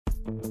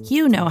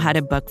You know how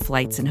to book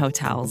flights and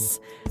hotels.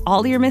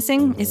 All you're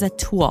missing is a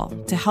tool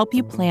to help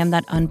you plan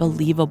that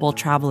unbelievable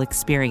travel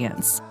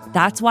experience.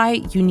 That's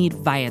why you need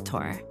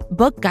Viator.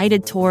 Book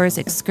guided tours,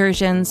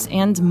 excursions,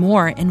 and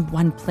more in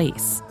one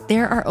place.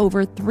 There are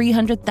over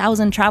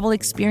 300,000 travel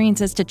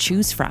experiences to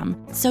choose from,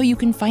 so you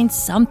can find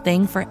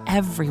something for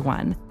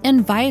everyone.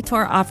 And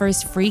Viator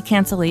offers free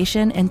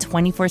cancellation and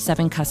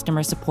 24/7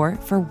 customer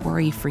support for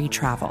worry-free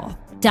travel.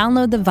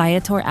 Download the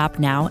Viator app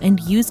now and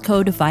use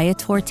code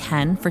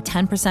Viator10 for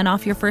 10%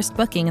 off your first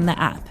booking in the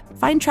app.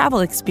 Find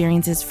travel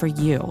experiences for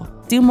you.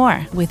 Do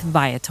more with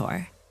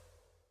Viator.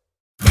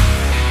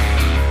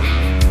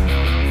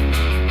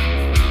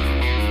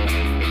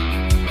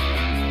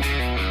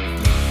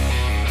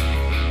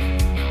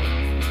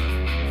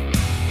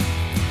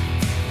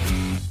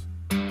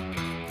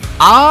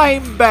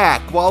 I'm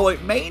back. While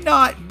it may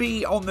not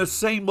be on the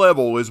same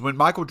level as when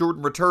Michael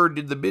Jordan returned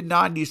in the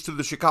mid-90s to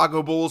the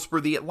Chicago Bulls for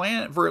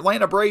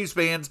Atlanta Braves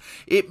fans,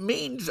 it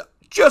means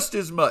just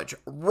as much.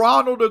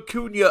 Ronald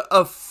Acuna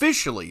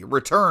officially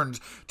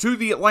returns to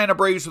the Atlanta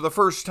Braves for the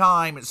first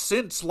time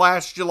since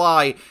last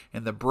July,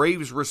 and the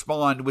Braves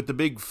respond with the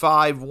big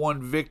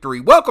 5-1 victory.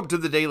 Welcome to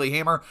the Daily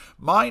Hammer.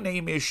 My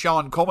name is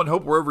Sean Coleman.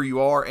 Hope wherever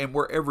you are and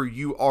wherever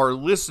you are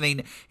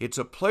listening, it's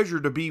a pleasure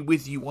to be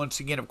with you once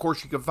again. Of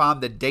course, you can find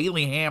the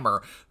Daily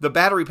Hammer, the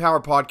Battery Power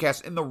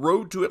Podcast, and the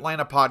Road to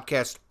Atlanta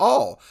podcast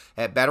all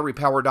at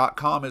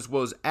batterypower.com, as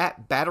well as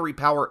at Battery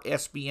Power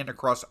SBN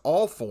across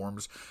all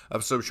forms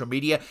of social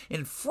media,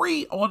 and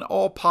free on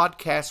all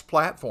podcast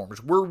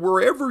platforms. We're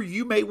wherever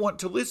you may want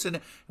to listen,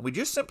 and we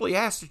just simply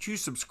ask that you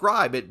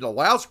subscribe. It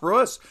allows for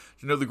us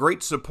to know the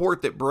great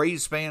support that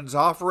Braves fans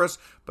offer us,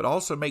 but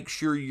also make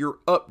sure you're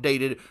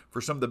updated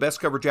for some of the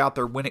best coverage out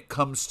there when it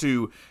comes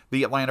to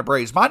the Atlanta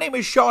Braves. My name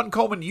is Sean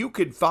Coleman. You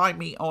can find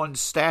me on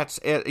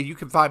you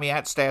can find me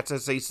at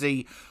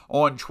StatsSAC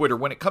on Twitter.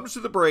 When it comes to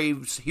the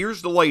Braves,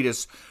 here's the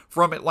latest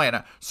from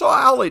Atlanta. So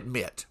I'll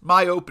admit,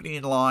 my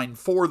opening line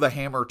for the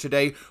Hammer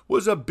today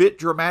was a bit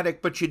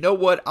dramatic, but you know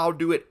what? I'll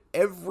do it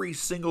every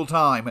single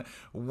time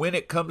when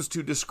it comes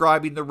to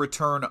describing the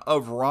return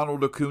of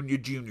Ronald Acuna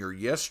Jr.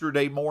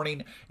 Yesterday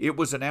morning, it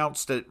was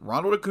announced that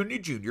Ronald Acuna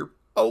Jr.,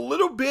 a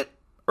little bit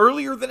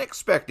earlier than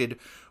expected,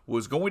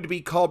 was going to be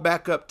called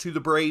back up to the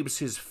Braves,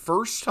 his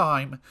first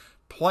time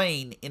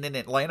playing in an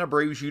Atlanta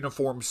Braves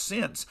uniform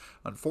since,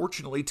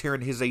 unfortunately,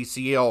 tearing his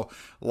ACL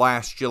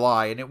last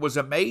July. And it was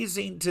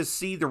amazing to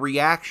see the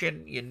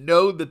reaction. You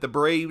know that the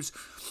Braves,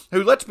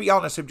 who, let's be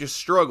honest, have just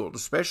struggled,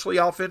 especially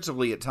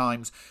offensively at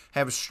times,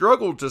 have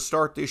struggled to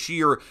start this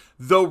year.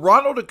 Though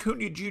Ronald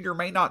Acuna Jr.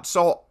 may not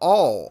solve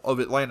all of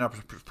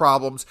Atlanta's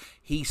problems,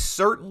 he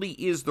certainly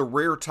is the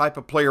rare type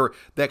of player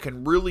that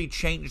can really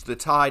change the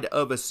tide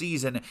of a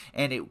season,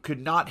 and it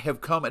could not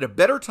have come at a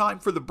better time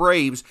for the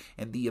Braves,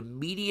 and the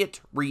immediate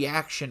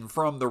reaction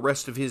from the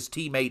rest of his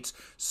teammates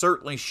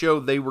certainly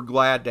showed they were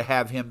glad to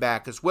have him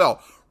back as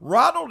well.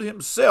 Ronald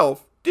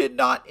himself did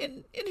not,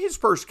 in his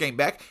first game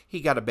back,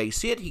 he got a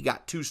base hit, he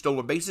got 2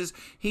 stolen bases.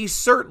 He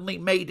certainly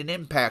made an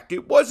impact.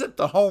 It wasn't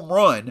the home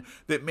run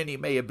that many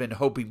may have been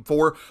hoping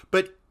for,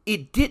 but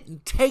it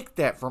didn't take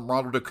that from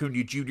Ronald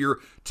Acuna Jr.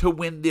 to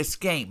win this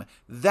game.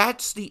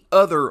 That's the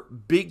other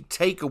big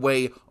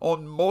takeaway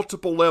on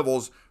multiple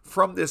levels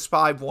from this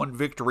 5-1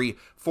 victory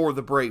for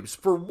the Braves.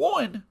 For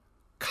one,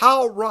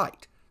 Kyle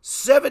Wright,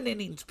 7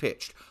 innings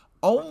pitched,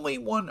 only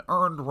 1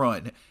 earned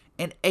run,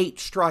 and 8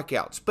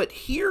 strikeouts. But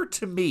here,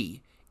 to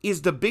me,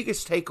 is the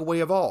biggest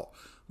takeaway of all.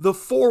 The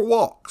 4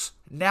 walks.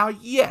 Now,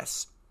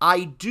 yes,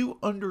 I do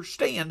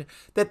understand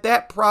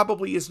that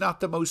probably is not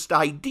the most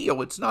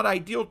ideal. It's not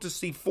ideal to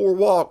see 4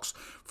 walks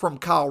from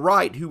Kyle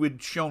Wright, who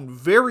had shown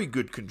very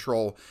good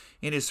control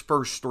in his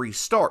first 3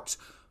 starts.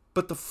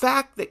 But the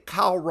fact that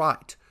Kyle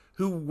Wright,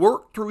 who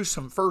worked through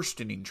some first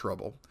inning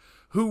trouble,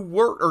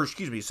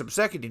 some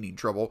second inning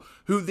trouble,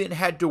 who then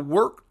had to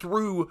work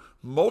through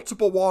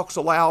multiple walks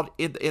allowed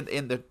in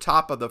the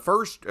top of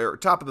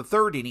the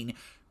third inning,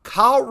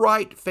 Kyle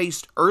Wright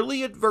faced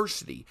early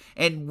adversity,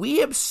 and we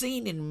have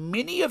seen in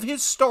many of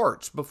his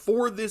starts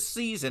before this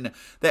season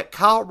that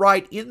Kyle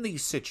Wright, in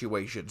these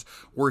situations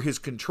where his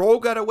control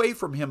got away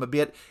from him a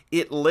bit,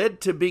 it led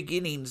to big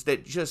innings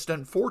that just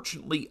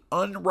unfortunately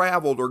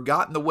unraveled or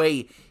got in the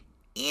way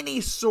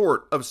any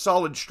sort of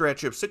solid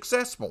stretch of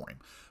success for him.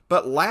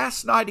 But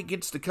last night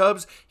against the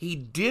Cubs, he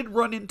did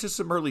run into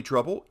some early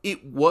trouble.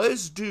 It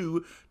was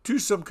due to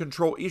some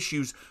control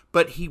issues,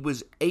 but he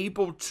was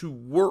able to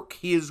work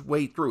his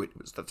way through it.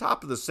 It was the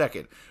top of the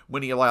second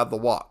when he allowed the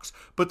walks.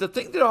 But the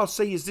thing that I'll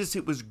say is this: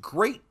 it was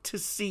great to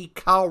see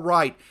Kyle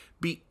Wright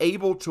be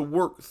able to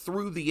work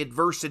through the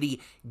adversity,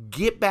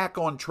 get back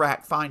on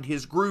track, find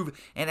his groove,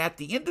 and at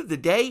the end of the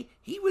day,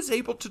 he was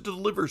able to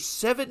deliver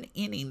 7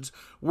 innings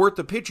worth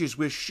of pitches,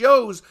 which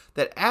shows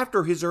that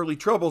after his early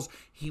troubles,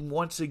 he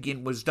once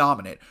again was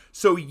dominant.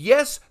 So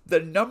yes,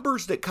 the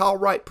numbers that Kyle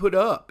Wright put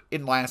up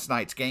in last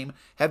night's game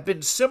have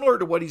been similar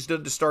to what he's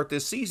done to start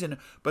this season,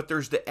 but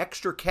there's the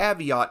extra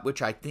caveat,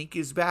 which I think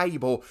is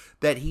valuable,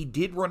 that he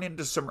did run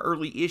into some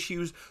early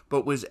issues,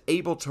 but was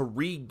able to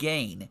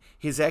regain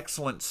his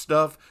excellent start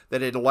stuff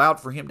that had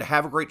allowed for him to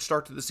have a great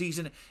start to the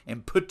season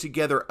and put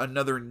together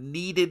another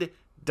needed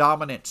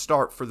dominant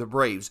start for the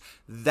Braves.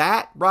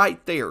 That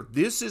right there,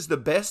 this is the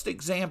best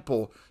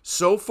example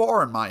so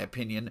far, in my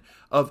opinion,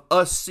 of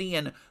us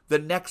seeing the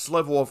next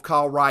level of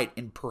Kyle Wright,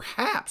 and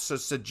perhaps a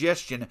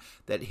suggestion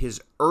that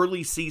his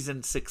early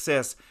season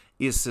success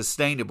is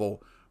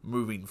sustainable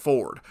moving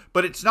forward.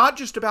 But it's not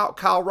just about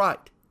Kyle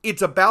Wright.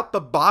 It's about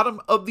the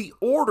bottom of the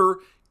order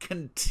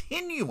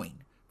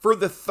continuing for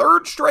the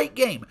third straight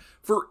game.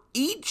 For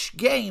each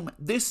game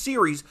this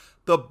series,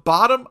 the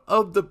bottom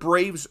of the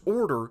Braves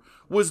order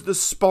was the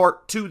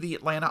spark to the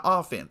Atlanta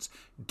offense.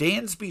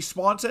 Dansby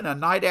Swanson, a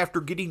night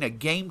after getting a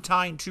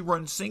game-tying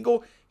 2-run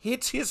single,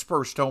 hits his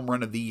first home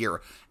run of the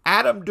year.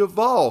 Adam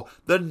Duvall,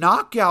 the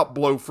knockout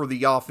blow for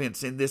the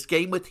offense in this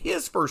game with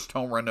his first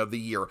home run of the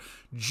year.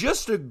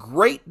 Just a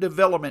great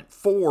development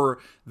for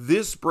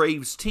this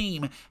Braves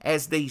team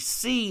as they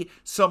see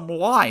some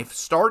life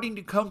starting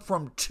to come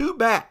from two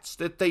bats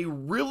that they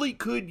really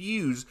could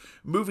use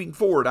moving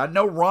forward. I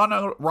know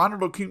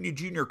Ronald Acuna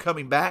Jr.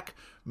 coming back,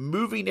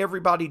 moving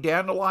everybody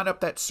down the lineup,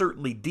 that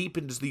certainly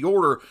deepens the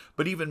order.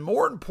 But even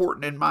more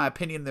important, in my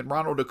opinion, than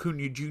Ronald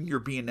Acuna Jr.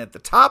 being at the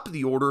top of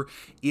the order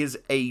is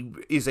a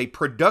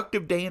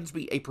productive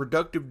Dansby, a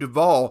productive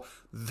Duvall.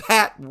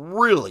 That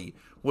really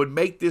would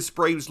make this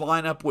Braves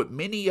lineup what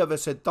many of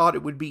us had thought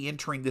it would be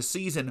entering this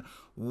season,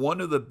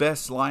 one of the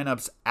best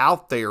lineups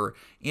out there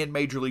in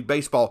Major League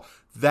Baseball.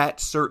 That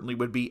certainly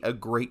would be a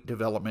great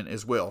development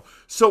as well.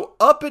 So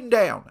up and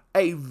down,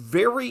 a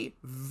very,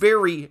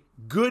 very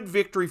good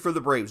victory for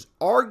the Braves.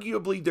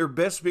 Arguably their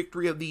best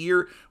victory of the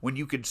year when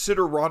you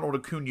consider Ronald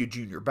Acuna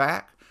Jr.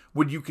 back.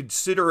 When you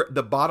consider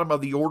the bottom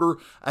of the order,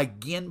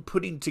 again,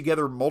 putting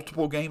together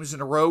multiple games in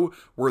a row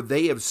where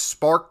they have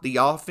sparked the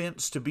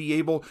offense to be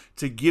able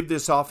to give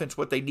this offense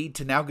what they need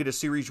to now get a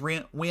series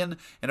win.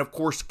 And of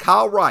course,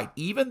 Kyle Wright,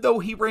 even though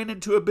he ran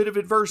into a bit of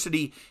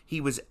adversity,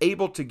 he was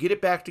able to get it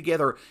back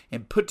together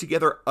and put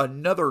together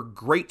another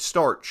great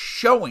start,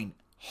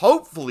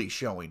 hopefully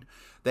showing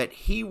that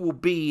he will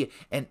be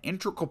an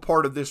integral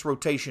part of this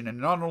rotation. And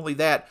not only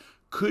that,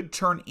 could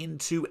turn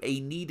into a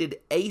needed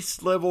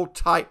ace-level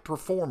type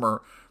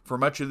performer for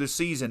much of the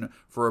season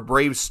for a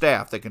Braves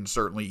staff that can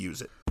certainly use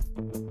it.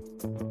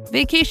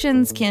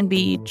 Vacations can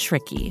be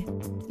tricky.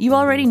 You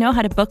already know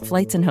how to book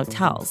flights and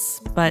hotels,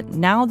 but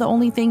now the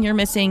only thing you're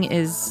missing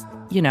is,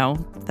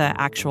 the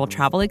actual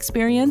travel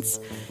experience.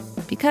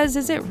 Because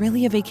is it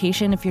really a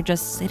vacation if you're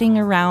just sitting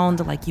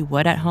around like you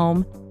would at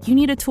home? You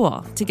need a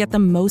tool to get the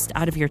most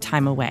out of your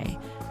time away.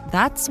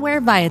 That's where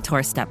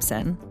Viator steps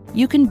in.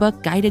 You can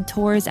book guided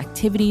tours,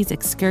 activities,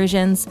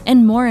 excursions,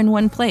 and more in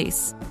one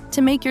place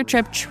to make your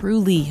trip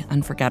truly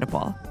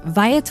unforgettable.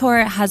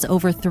 Viator has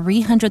over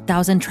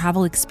 300,000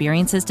 travel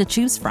experiences to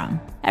choose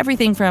from.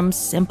 Everything from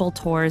simple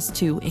tours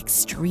to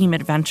extreme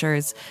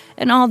adventures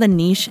and all the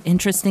niche,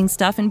 interesting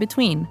stuff in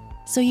between.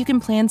 So you can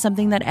plan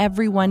something that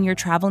everyone you're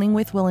traveling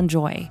with will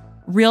enjoy.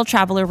 Real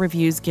traveler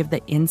reviews give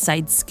the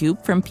inside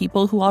scoop from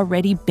people who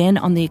already been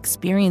on the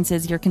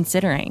experiences you're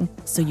considering,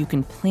 so you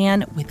can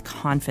plan with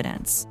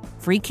confidence.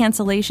 Free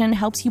cancellation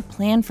helps you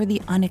plan for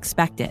the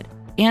unexpected.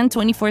 And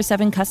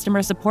 24/7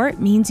 customer support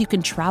means you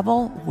can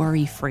travel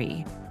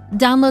worry-free.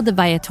 Download the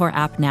Viator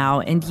app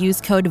now and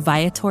use code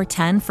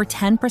Viator10 for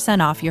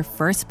 10% off your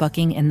first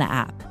booking in the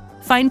app.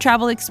 Find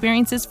travel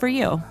experiences for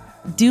you.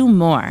 Do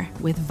more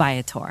with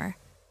Viator.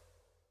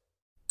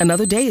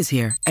 Another day is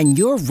here, and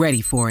you're ready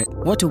for it.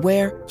 What to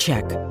wear?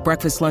 Check.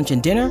 Breakfast, lunch,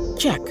 and dinner?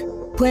 Check.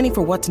 Planning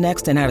for what's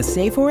next and how to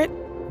save for it?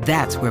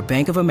 That's where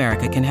Bank of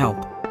America can help.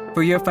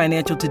 For your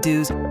financial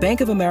to-dos,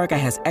 Bank of America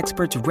has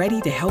experts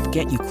ready to help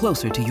get you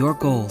closer to your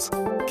goals.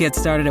 Get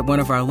started at one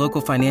of our local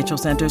financial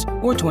centers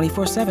or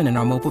 24/7 in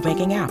our mobile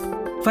banking app.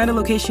 Find a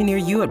location near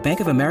you at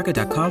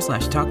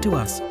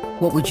bankofamerica.com/talktous.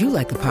 What would you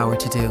like the power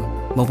to do?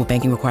 Mobile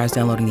banking requires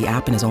downloading the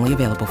app and is only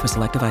available for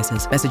select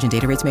devices. Message and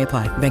data rates may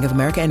apply. Bank of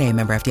America N.A.,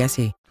 member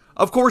FDIC.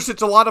 Of course,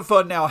 it's a lot of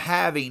fun now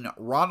having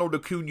Ronald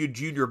Acuna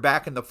Jr.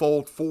 back in the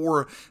fold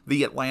for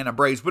the Atlanta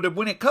Braves. But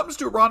when it comes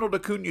to Ronald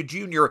Acuna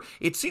Jr.,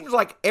 it seems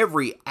like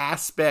every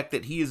aspect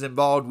that he is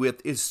involved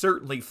with is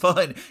certainly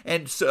fun.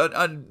 And so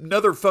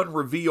another fun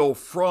reveal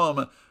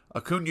from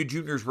Acuna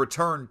Jr.'s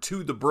return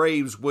to the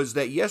Braves was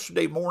that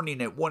yesterday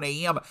morning at 1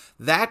 a.m.,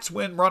 that's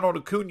when Ronald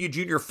Acuna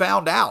Jr.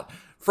 found out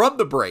from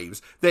the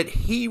Braves that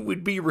he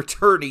would be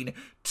returning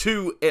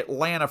to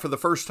Atlanta for the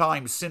first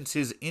time since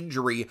his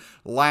injury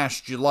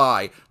last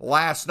July.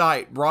 Last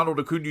night, Ronald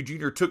Acuna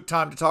Jr. took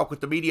time to talk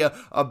with the media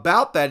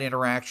about that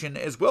interaction,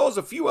 as well as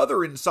a few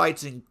other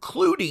insights,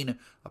 including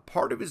a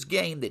part of his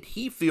game that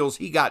he feels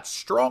he got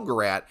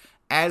stronger at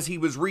as he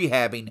was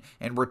rehabbing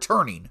and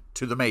returning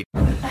to the major.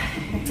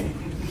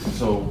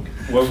 So,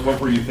 what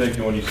were you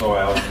thinking when you saw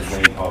Alex's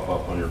name pop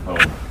up on your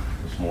phone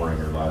this morning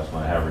or last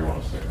night, however you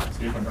want to say it?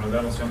 Sí, me acordé de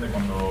la emoción de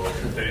cuando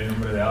usted el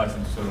nombre de Alex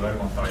en su celular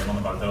cuando estaba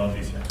llamando para la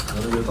noticia.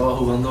 Yo estaba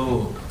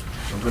jugando,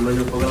 siempre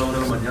yo juego a la 1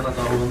 de la mañana,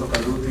 estaba jugando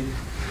Call of Duty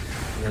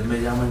y él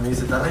me llama y me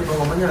dice, ¿estás ready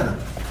para mañana?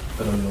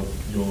 Pero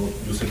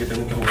yo sé que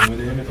tengo que jugar muy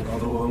bien, me toca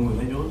otro juego muy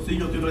bien. Yo, sí,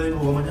 yo estoy ready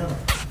para jugar mañana.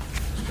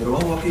 pero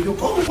vamos aquí, yo,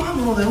 ¿cómo?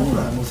 Vámonos de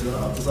una,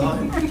 emocionado, tú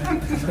sabes.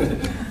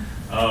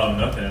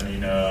 Nothing. I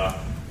mean,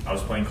 I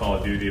was playing Call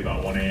of Duty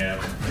about 1 a.m.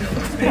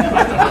 Staying on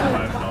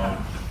my phone,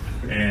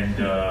 and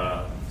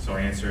so I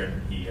answered,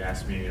 and he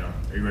asked me, are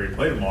you ready to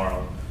play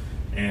tomorrow?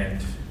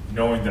 And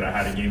knowing that I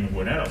had a game with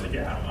Gwinnett, I was like,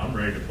 yeah, I'm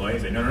ready to play.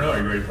 He's like, no,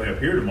 are you ready to play up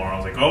here tomorrow? I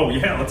was like, oh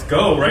yeah, let's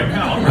go right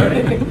now, I'm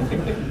ready.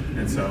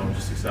 And so I'm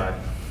just excited.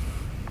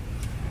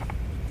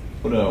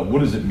 What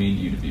does it mean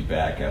to you to be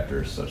back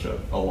after such a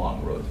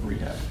long road of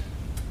rehab?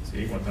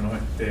 Sí, cuéntanos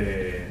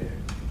qué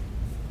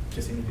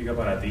significa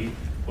para ti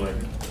poder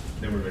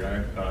devolver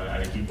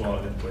al equipo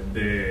después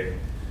de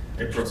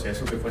el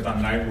proceso que fue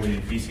tan largo y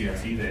difícil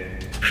así de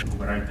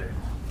recuperarte.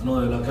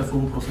 No, de verdad que fue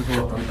un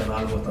proceso bastante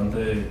largo,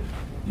 bastante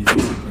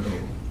difícil, pero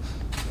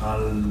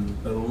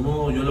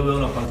yo le veo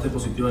la parte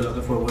positiva, de verdad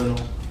que fue bueno.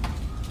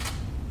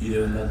 Y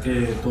de verdad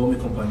que todos mis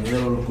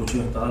compañeros, los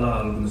coaches,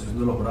 la organización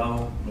de los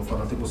Bravos, los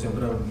fanáticos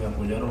siempre me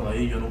apoyaron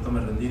ahí. Yo nunca me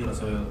rendí,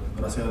 gracias a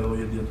Dios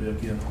hoy en día estoy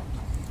aquí.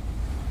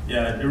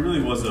 Yeah, it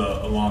really was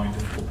a long and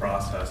difficult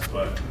process,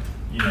 but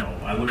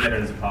I look at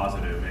it as a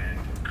positive, and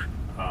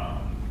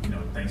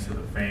thanks to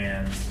the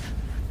fans,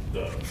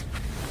 the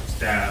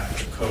staff,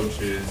 the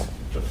coaches,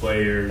 the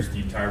players, the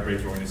entire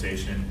Braves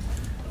organization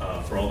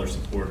for all their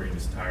support during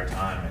this entire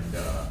time, and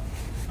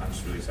I'm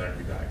just really excited to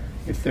be back.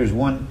 If there's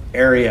one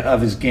area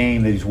of his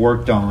game that he's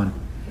worked on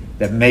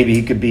that maybe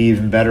he could be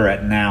even better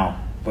at now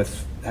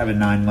with having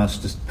 9 months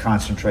to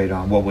concentrate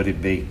on, what would it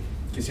be?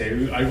 Que si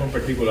hay algo en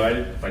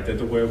particular, parte de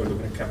tu juego que tú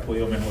crees que has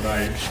podido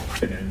mejorar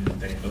teniendo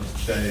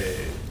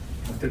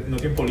no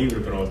tiempo libre,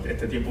 pero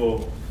este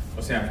tiempo,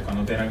 o sea,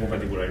 enfocándote en algo en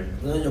particular.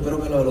 No, yo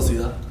creo que la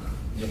velocidad.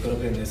 Yo creo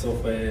que en eso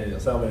fue,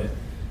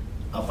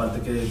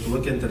 aparte que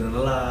tuve que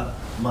entrenar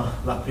más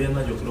las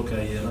piernas, yo creo que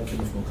ahí era que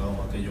me enfocaba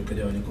más, que yo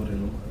quería venir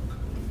corriendo más.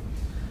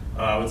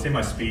 I would say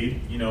my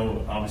speed,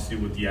 obviously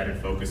with the added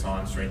focus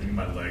on strengthening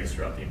my legs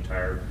throughout the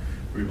entire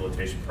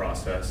rehabilitation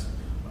process.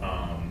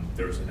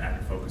 There was an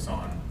added focus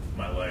on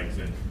my legs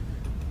and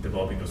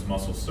developing those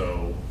muscles,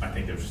 so I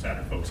think there was just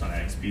added focus on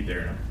adding speed there,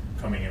 and I'm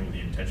coming in with the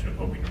intention of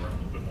hoping to run a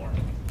little bit more.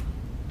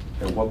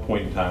 At what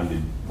point in time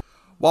did...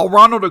 While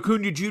Ronald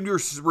Acuna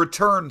Jr.'s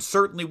return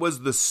certainly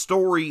was the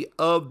story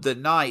of the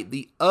night,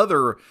 the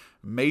other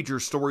major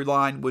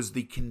storyline was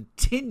the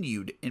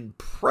continued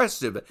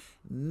impressive,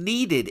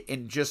 needed,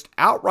 and just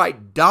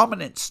outright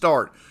dominant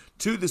start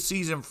to the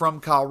season from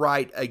Kyle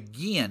Wright.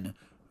 Again,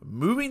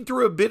 moving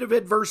through a bit of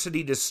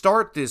adversity to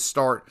start this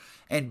start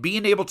and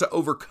being able to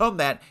overcome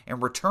that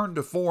and return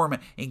to form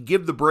and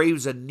give the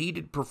Braves a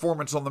needed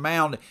performance on the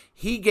mound.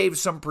 He gave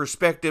some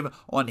perspective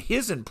on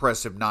his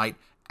impressive night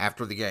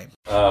after the game.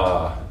 You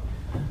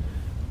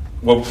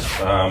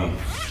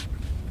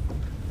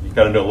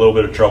got into a little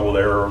bit of trouble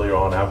there early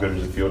on. How good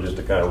does it feel just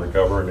to kind of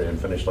recover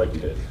and finish like you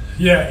did?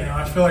 Yeah,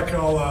 I feel like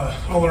I'll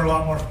learn a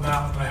lot more from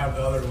that than I have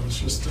the other ones.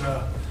 Just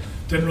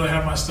didn't really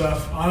have my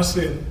stuff.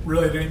 Honestly,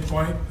 really at any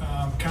point,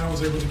 kind of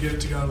was able to get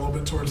it together a little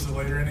bit towards the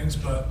later innings,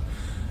 but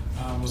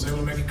was able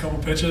to make a couple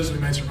pitches. We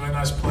made some really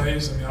nice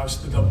plays.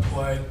 Obviously the double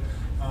play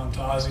to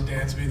Ozzie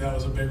Dansby, that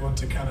was a big one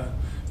to kind of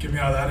get me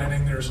out of that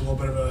inning. There was a little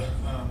bit of a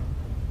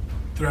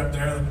threat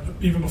there.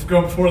 Even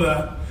before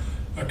that,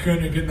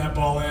 Acuna getting that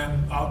ball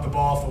in, out the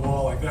ball off the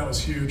wall, like that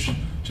was huge.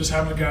 Just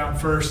having a guy on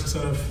first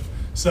instead of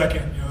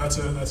second,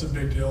 that's a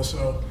big deal.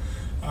 So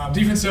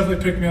defense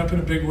definitely picked me up in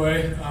a big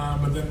way,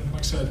 but then, like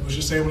I said, was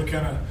just able to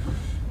kind of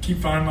keep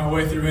finding my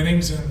way through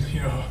innings, and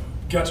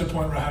got to a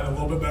point where I had a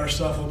little bit better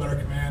stuff, a little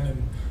better command,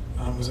 and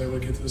was able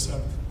to get to the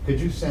 7th. Could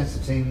you sense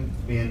the team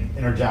being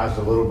energized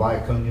a little by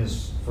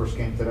Acuna's first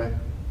game today?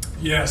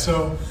 Yeah,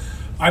 so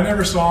I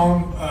never saw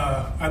him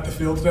at the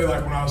field today,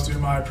 like when I was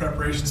doing my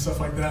preparation stuff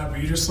like that.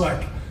 But you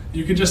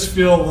could just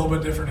feel a little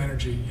bit different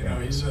energy.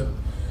 He's a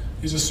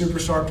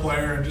superstar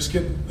player, and just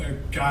getting a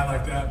guy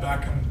like that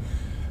back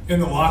in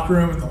the locker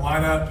room, in the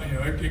lineup,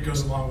 it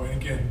goes a long way.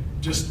 And again,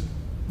 just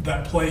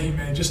that play he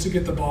made, just to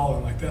get the ball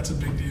in, like that's a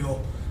big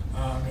deal.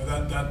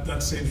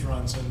 That saves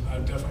runs, and I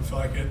definitely feel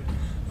like it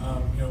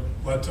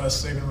led to us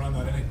saving a run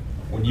that inning.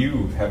 When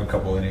you have a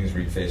couple innings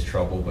where you face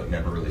trouble but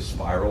never really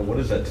spiral, what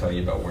does that tell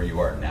you about where you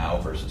are now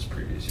versus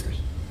previous years?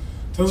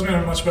 It tells me I'm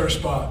in a much better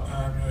spot.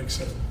 Like I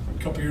said, a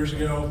couple years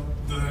ago,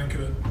 the inning could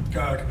have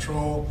got out of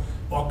control,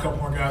 walked a couple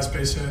more guys,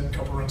 base hit, a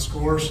couple runs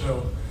score.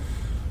 So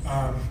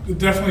it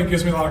definitely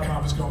gives me a lot of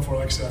confidence going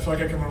forward. Like I said, I feel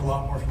like I can learn a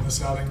lot more from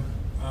this outing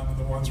than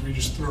the ones where you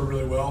just throw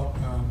really well.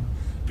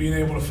 Being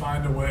able to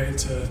find a way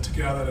to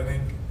get out of that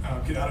inning,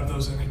 get out of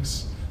those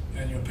innings,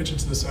 and pitch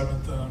into the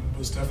 7th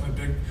was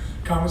definitely a big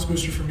confidence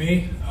booster for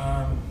me.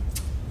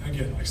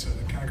 Again, like I said,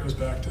 it kind of goes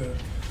back to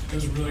it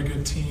was a really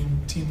good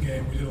team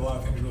game. We did a lot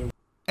of things really well.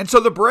 And so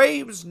the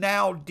Braves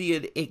now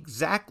did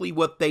exactly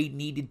what they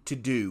needed to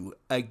do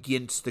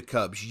against the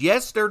Cubs.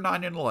 Yes, they're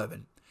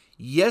 9-11.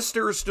 Yes,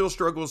 there are still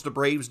struggles the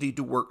Braves need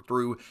to work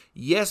through.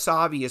 Yes,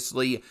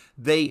 obviously,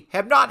 they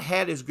have not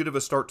had as good of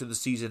a start to the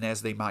season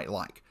as they might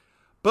like.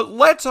 But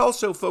let's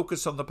also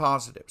focus on the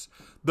positives.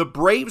 The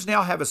Braves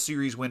now have a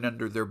series win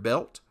under their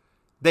belt.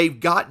 They've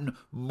gotten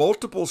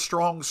multiple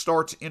strong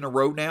starts in a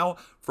row now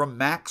from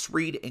Max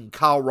Fried and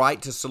Kyle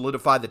Wright to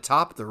solidify the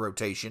top of the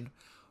rotation.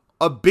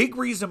 A big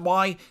reason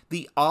why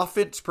the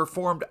offense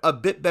performed a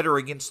bit better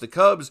against the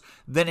Cubs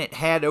than it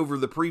had over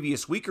the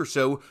previous week or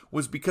so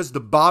was because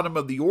the bottom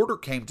of the order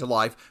came to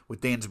life,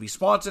 with Dansby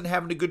Swanson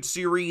having a good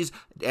series,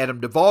 Adam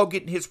Duvall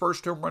getting his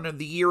first home run of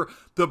the year.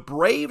 The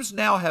Braves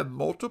now have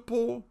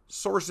multiple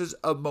sources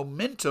of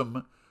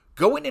momentum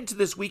going into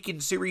this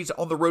weekend series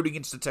on the road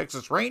against the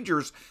Texas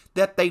Rangers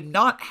that they've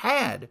not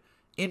had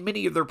in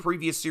many of their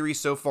previous series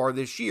so far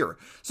this year.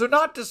 So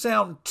not to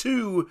sound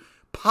too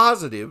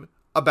positive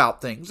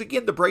about things.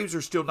 Again, the Braves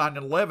are still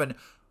 9-11,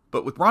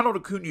 but with Ronald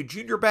Acuna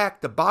Jr.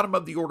 back, the bottom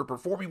of the order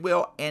performing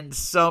well, and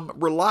some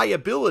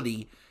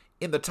reliability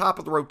in the top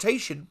of the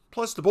rotation,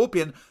 plus the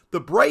bullpen, the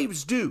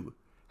Braves do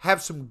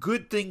have some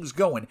good things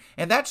going.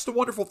 And that's the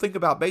wonderful thing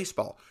about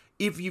baseball.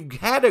 If you've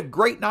had a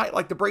great night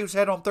like the Braves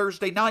had on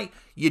Thursday night,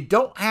 you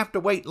don't have to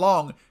wait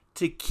long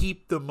to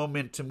keep the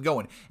momentum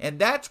going. And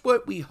that's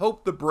what we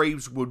hope the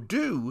Braves will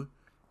do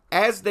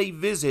as they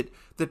visit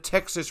the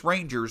Texas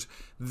Rangers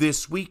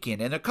this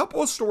weekend. And a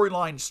couple of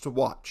storylines to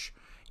watch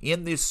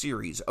in this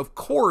series, of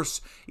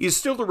course, is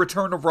still the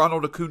return of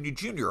Ronald Acuna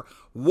Jr.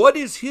 What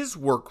is his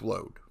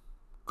workload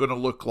going to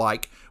look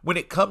like when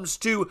it comes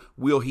to,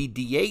 will he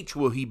DH?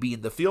 Will he be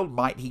in the field?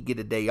 Might he get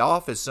a day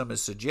off, as some have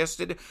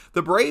suggested?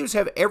 The Braves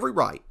have every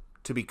right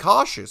to be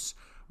cautious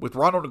with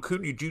Ronald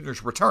Acuna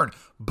Jr.'s return,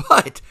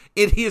 but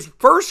in his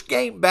first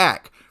game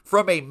back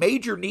from a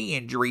major knee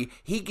injury,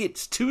 he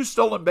gets 2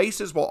 stolen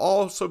bases while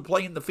also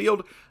playing the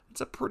field. It's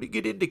a pretty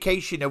good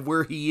indication of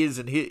where he is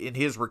in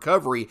his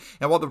recovery.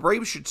 And while the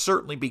Braves should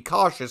certainly be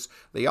cautious,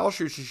 they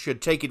also should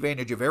take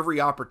advantage of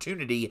every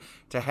opportunity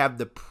to have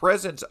the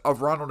presence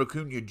of Ronald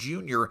Acuna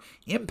Jr.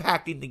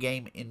 impacting the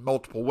game in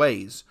multiple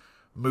ways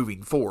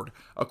moving forward.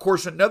 Of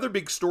course, another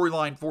big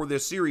storyline for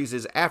this series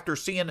is after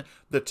seeing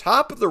the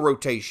top of the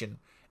rotation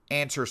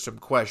answer some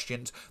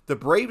questions, the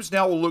Braves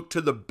now will look to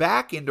the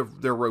back end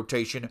of their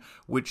rotation,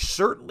 which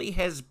certainly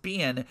has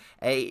been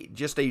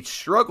just a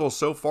struggle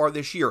so far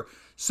this year.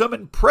 Some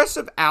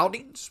impressive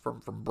outings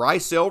from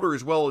Bryce Elder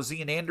as well as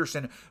Ian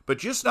Anderson, but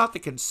just not the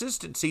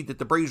consistency that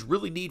the Braves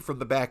really need from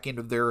the back end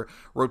of their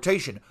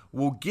rotation.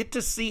 We'll get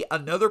to see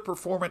another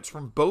performance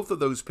from both of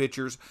those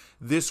pitchers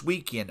this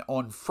weekend.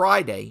 On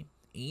Friday,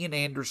 Ian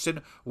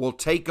Anderson will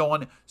take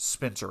on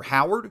Spencer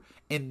Howard,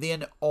 and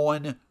then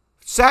on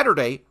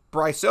Saturday,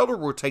 Bryce Elder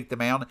will take the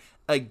mound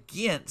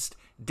against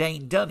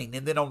Dane Dunning.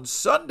 And then on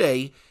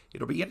Sunday,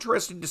 it'll be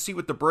interesting to see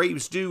what the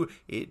Braves do.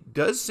 It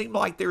does seem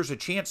like there's a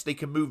chance they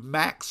can move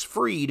Max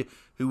Fried,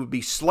 who would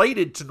be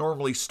slated to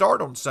normally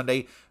start on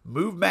Sunday,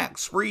 move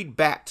Max Fried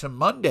back to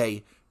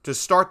Monday to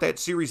start that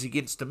series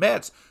against the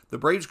Mets. The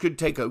Braves could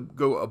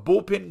go a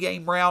bullpen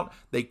game route.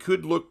 They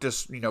could look to,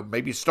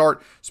 maybe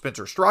start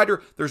Spencer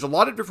Strider. There's a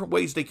lot of different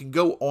ways they can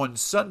go on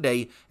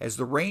Sunday, as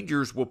the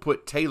Rangers will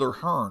put Taylor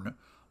Hearn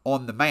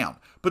on the mound.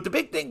 But the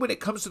big thing when it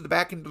comes to the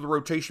back end of the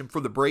rotation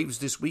for the Braves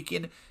this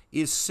weekend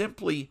is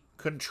simply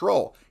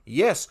control.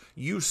 Yes,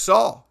 you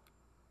saw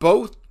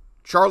both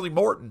Charlie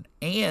Morton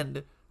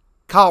and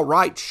Kyle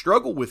Wright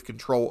struggle with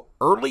control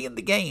early in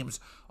the games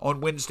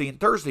on Wednesday and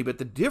Thursday, but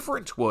the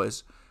difference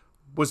was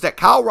that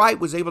Kyle Wright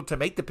was able to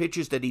make the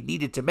pitches that he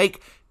needed to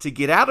make to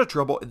get out of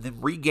trouble and then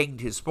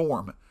regained his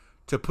form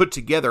to put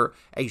together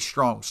a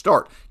strong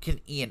start. Can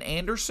Ian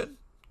Anderson,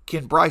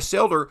 can Bryce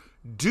Elder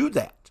do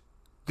that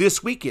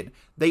this weekend?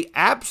 They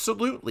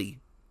absolutely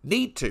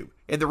need to.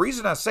 And the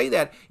reason I say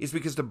that is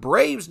because the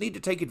Braves need to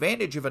take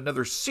advantage of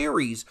another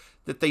series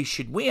that they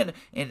should win,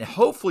 and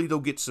hopefully they'll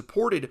get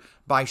supported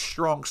by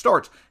strong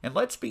starts. And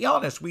let's be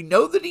honest, we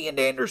know that Ian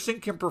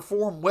Anderson can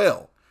perform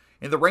well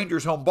in the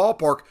Rangers' home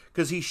ballpark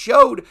because he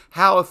showed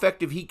how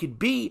effective he could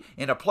be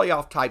in a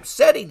playoff-type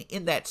setting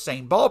in that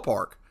same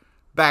ballpark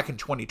back in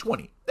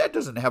 2020. That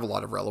doesn't have a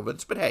lot of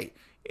relevance, but hey,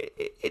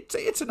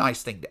 it's a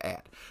nice thing to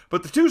add.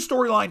 But the 2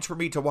 storylines for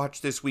me to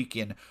watch this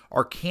weekend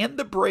are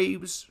the 3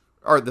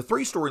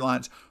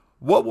 storylines.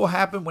 What will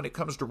happen when it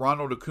comes to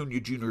Ronald Acuna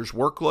Jr.'s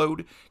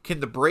workload? Can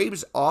the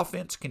Braves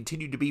offense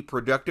continue to be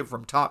productive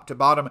from top to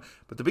bottom?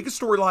 But the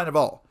biggest storyline of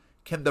all,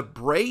 can the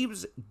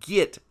Braves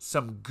get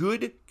some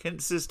good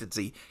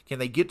consistency? Can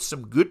they get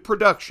some good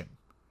production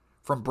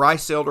from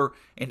Bryce Elder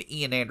and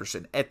Ian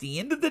Anderson? At the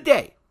end of the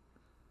day,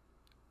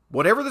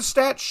 whatever the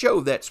stats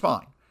show, that's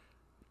fine.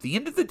 At the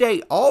end of the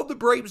day, all the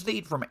Braves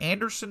need from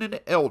Anderson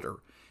and Elder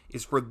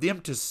is for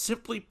them to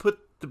simply put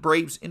the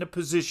Braves in a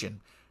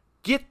position,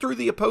 get through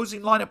the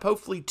opposing lineup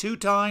hopefully 2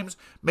 times,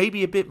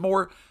 maybe a bit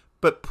more,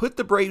 but put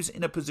the Braves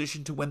in a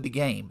position to win the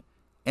game.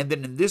 And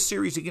then in this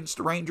series against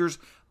the Rangers,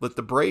 let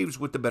the Braves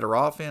with the better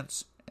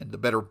offense and the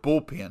better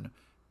bullpen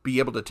be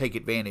able to take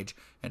advantage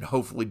and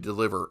hopefully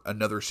deliver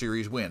another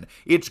series win.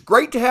 It's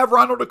great to have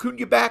Ronald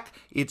Acuna back.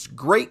 It's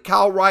great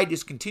Kyle Wright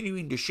is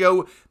continuing to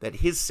show that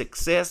his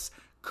success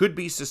could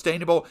be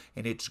sustainable,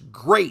 and it's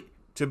great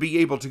to be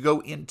able to go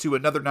into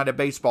another night of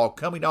baseball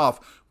coming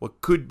off what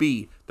could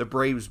be the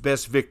Braves'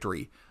 best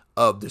victory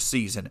of the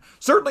season.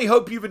 Certainly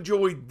hope you've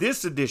enjoyed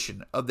this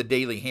edition of the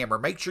Daily Hammer.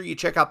 Make sure you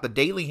check out the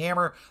Daily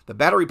Hammer, the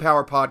Battery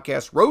Power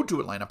Podcast, Road to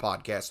Atlanta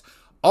Podcast,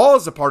 all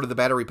as a part of the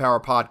Battery Power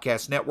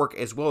Podcast Network,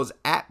 as well as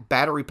at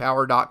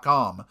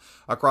batterypower.com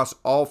across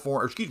all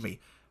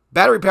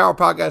Battery Power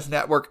Podcast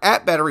Network,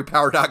 at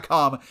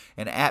batterypower.com,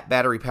 and at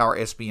Battery Power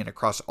SBN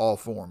across all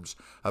forms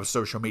of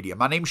social media.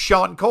 My name's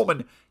Sean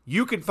Coleman.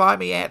 You can find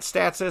me at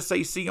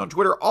StatsSAC on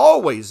Twitter.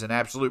 Always an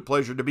absolute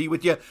pleasure to be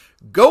with you.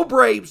 Go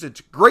Braves.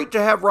 It's great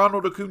to have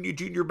Ronald Acuna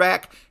Jr.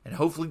 back, and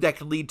hopefully that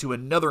can lead to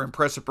another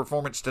impressive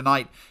performance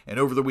tonight and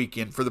over the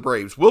weekend for the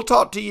Braves. We'll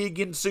talk to you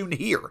again soon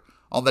here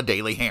on the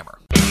Daily Hammer.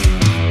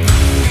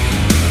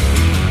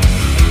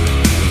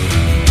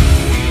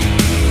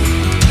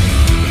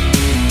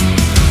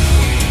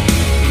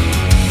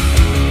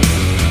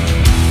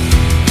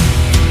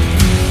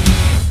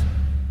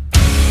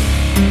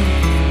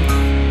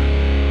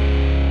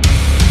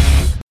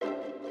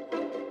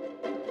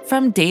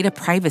 From data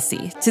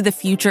privacy to the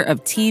future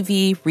of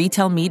TV,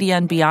 retail media,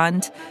 and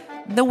beyond,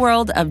 the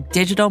world of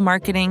digital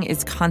marketing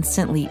is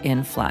constantly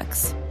in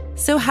flux.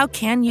 So how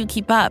can you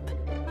keep up?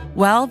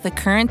 Well, The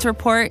Current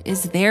Report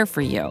is there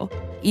for you.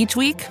 Each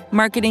week,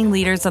 marketing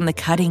leaders on the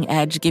cutting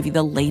edge give you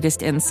the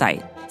latest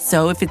insight.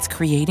 So if it's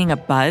creating a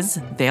buzz,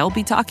 they'll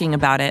be talking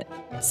about it.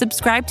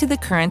 Subscribe to The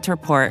Current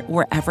Report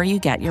wherever you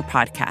get your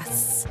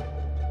podcasts.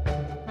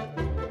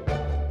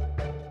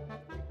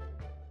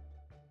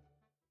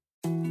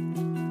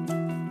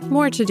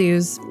 More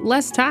to-dos,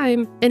 less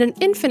time, and an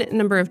infinite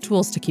number of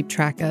tools to keep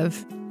track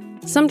of.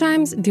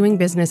 Sometimes doing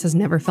business has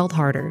never felt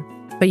harder,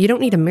 but you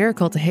don't need a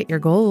miracle to hit your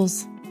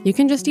goals. You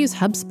can just use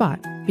HubSpot,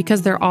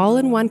 because their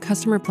all-in-one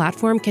customer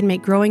platform can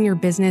make growing your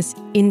business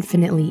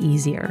infinitely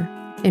easier.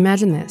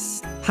 Imagine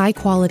this: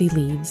 high-quality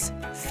leads,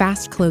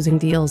 fast closing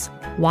deals,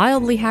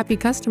 wildly happy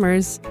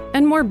customers,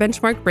 and more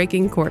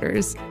benchmark-breaking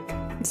quarters.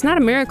 It's not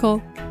a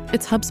miracle,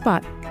 it's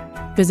HubSpot.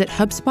 Visit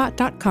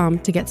HubSpot.com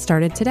to get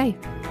started today.